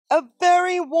A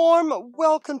very warm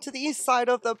welcome to the east side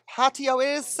of the patio. It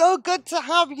is so good to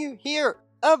have you here.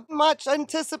 A much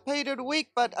anticipated week,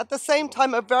 but at the same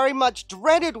time a very much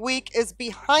dreaded week is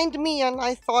behind me, and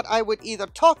I thought I would either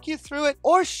talk you through it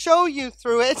or show you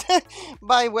through it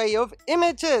by way of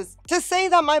images. To say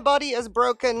that my body is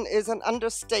broken is an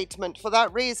understatement. For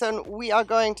that reason, we are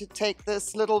going to take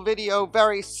this little video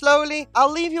very slowly.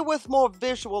 I'll leave you with more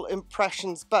visual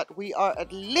impressions, but we are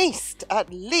at least at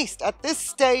this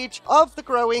stage of the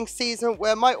growing season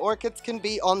where my orchids can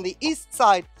be on the east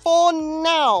side for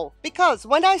now. Because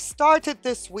when I started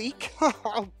this week,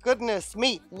 oh goodness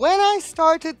me, when I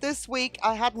started this week,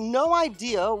 I had no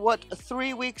idea what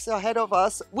 3 weeks ahead of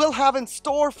us will have in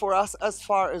store for us as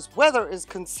far as weather is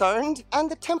concerned,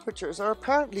 and the temperatures are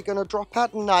apparently going to drop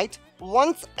at night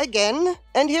once again,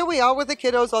 and here we are with the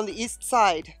kiddos on the east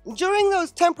side. During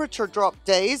those temperature drop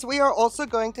days, we are also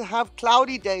going to have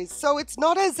cloudy days, so it's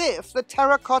not as if the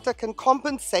terracotta can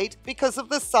compensate because of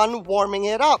the sun warming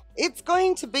it up. It's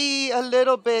going to be a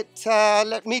little bit,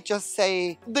 let me just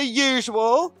say, the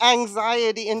usual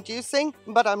anxiety inducing,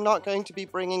 but I'm not going to be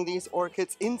bringing these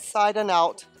orchids inside and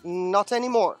out. Not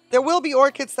anymore. There will be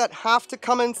orchids that have to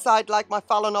come inside, like my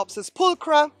Phalaenopsis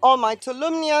pulchra or my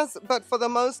Tolumnias, but for the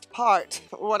most part,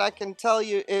 what I can tell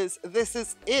you is this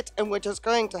is it, and we're just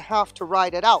going to have to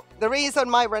ride it out. The reason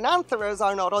my Rhinantheras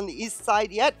are not on the east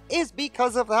side yet is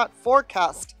because of that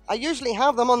forecast. I usually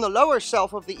have them on the lower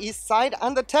shelf of the east side,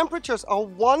 and the temperatures are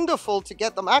wonderful to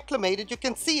get them acclimated. You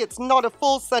can see it's not a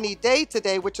full sunny day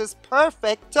today, which is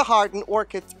perfect to harden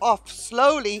orchids off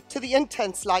slowly to the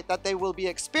intense light that they will be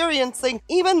experiencing,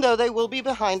 even though they will be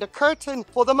behind a curtain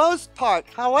for the most part.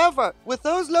 However, with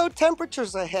those low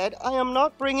temperatures ahead, I am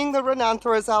not bringing the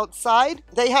Rhinantheras outside.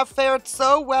 They have fared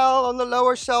so well on the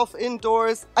lower shelf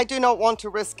indoors. I do not want to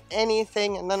risk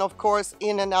anything, and then of course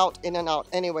in and out, in and out.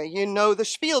 Anyway, you know the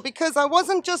spiel. Because I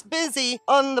wasn't just busy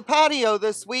on the patio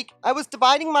this week, I was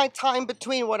dividing my time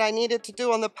between what I needed to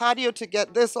do on the patio to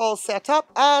get this all set up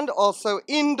and also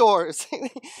indoors.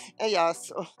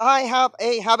 Yes, I have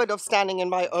a habit of standing in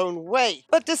my own way.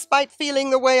 But despite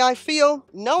feeling the way I feel,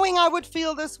 knowing I would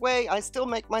feel this way, I still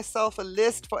make myself a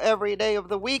list for every day of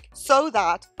the week so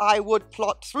that I would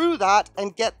plot through that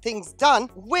and get things done,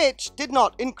 which did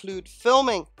not include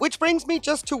filming. Which brings me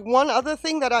just to one other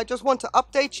thing that I just want to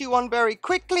update you on very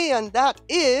quickly. And that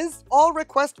is all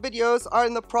request videos are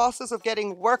in the process of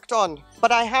getting worked on,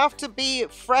 but I have to be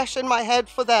fresh in my head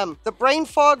for them. The brain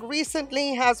fog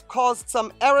recently has caused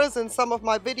some errors in some of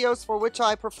my videos, for which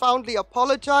I profoundly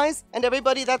apologize, and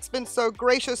everybody that's been so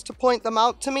gracious to point them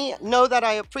out to me, know that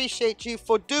I appreciate you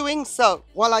for doing so.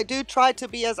 While I do try to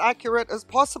be as accurate as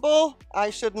possible, I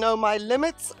should know my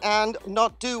limits and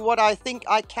not do what I think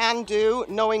I can do,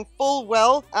 knowing full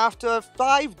well after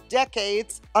 5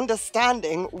 decades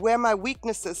understanding where my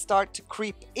weaknesses start to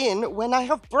creep in when I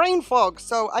have brain fog.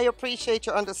 So I appreciate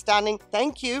your understanding.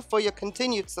 Thank you for your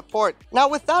continued support. Now,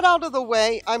 with that out of the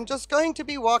way, I'm just going to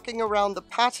be walking around the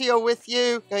patio with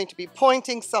you, going to be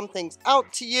pointing some things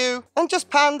out to you, and just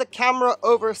pan the camera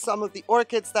over some of the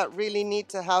orchids that really need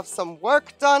to have some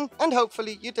work done. And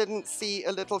hopefully you didn't see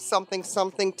a little something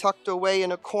tucked away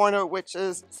in a corner, which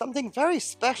is something very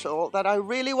special that I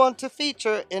really want to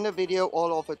feature in a video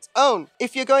all of its own.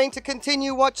 If you're going to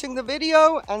continue watching the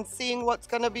video and seeing what's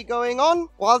going to be going on,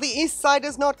 while the east side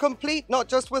is not complete, not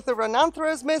just with the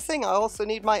Rhinantheras missing, I also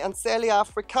need my Ancelia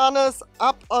africanas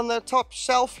up on the top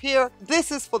shelf here.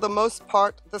 This is for the most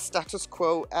part the status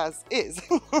quo as is.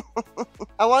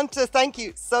 I want to thank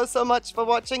you so much for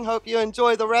watching. Hope you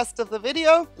enjoy the rest of the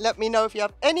video. Let me know if you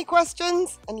have any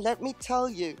questions, and let me tell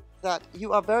you that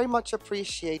you are very much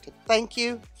appreciated. Thank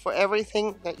you for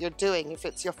everything that you're doing. If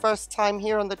it's your first time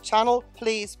here on the channel,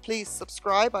 please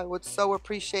subscribe. I would so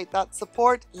appreciate that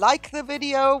support. Like the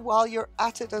video while you're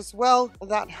at it as well.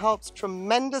 That helps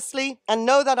tremendously. And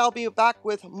know that I'll be back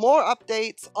with more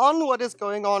updates on what is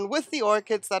going on with the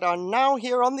orchids that are now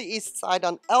here on the east side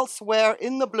and elsewhere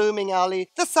in the blooming alley,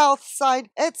 the south side,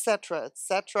 etc.,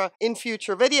 in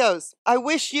future videos. I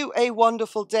wish you a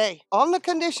wonderful day. On the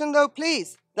condition though,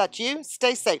 please, that you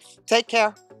stay safe. Take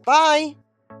care. Bye.